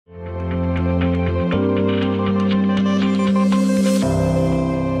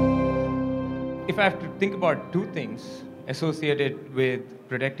think about two things associated with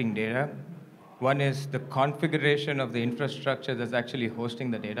protecting data. One is the configuration of the infrastructure that's actually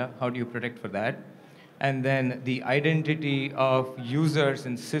hosting the data. How do you protect for that? And then the identity of users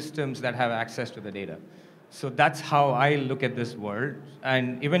and systems that have access to the data. So that's how I look at this world.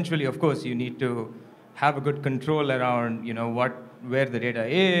 And eventually, of course, you need to have a good control around, where the data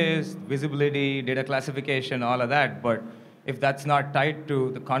is, visibility, data classification, all of that. But if that's not tied to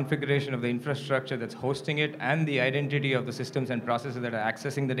the configuration of the infrastructure that's hosting it and the identity of the systems and processes that are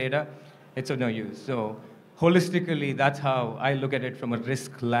accessing the data, it's of no use. So holistically, that's how I look at it from a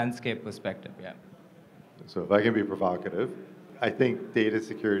risk landscape perspective, yeah. So if I can be provocative, I think data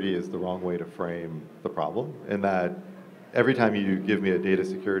security is the wrong way to frame the problem, in that every time you give me a data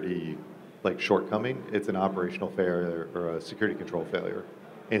security shortcoming, it's an operational failure or a security control failure.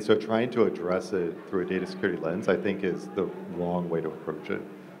 And so trying to address it through a data security lens, I think, is the wrong way to approach it.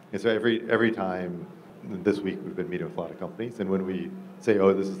 And so every time, this week we've been meeting with a lot of companies, and when we say,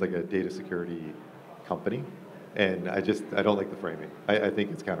 oh, this is like a data security company, and I don't like the framing. I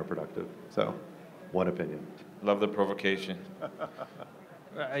think it's counterproductive. So, one opinion. Love the provocation.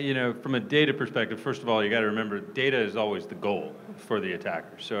 From a data perspective, first of all, you got to remember data is always the goal for the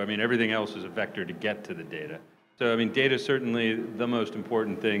attacker. So, everything else is a vector to get to the data. So, data is certainly the most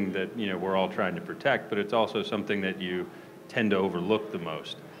important thing that, we're all trying to protect, but it's also something that you tend to overlook the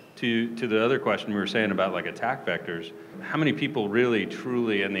most. To the other question we were saying about attack vectors, how many people really,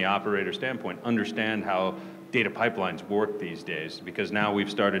 truly, in the operator standpoint, understand how data pipelines work these days? Because now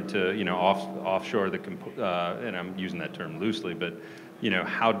we've started to, offshore and I'm using that term loosely, but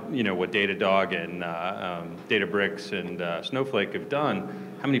what Datadog and Databricks and Snowflake have done,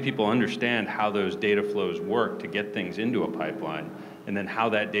 how many people understand how those data flows work to get things into a pipeline, and then how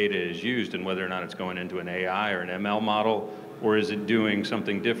that data is used, and whether or not it's going into an AI or an ML model, or is it doing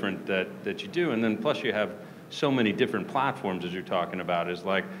something different that you do? And then plus you have so many different platforms, as you're talking about,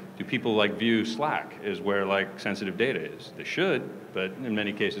 do people view Slack as where sensitive data is? They should, but in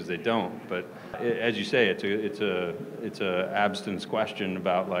many cases they don't. But as you say, it's a abstinence question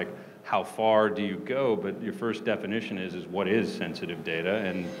about how far do you go, but your first definition is what is sensitive data,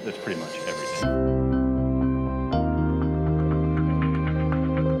 and that's pretty much everything.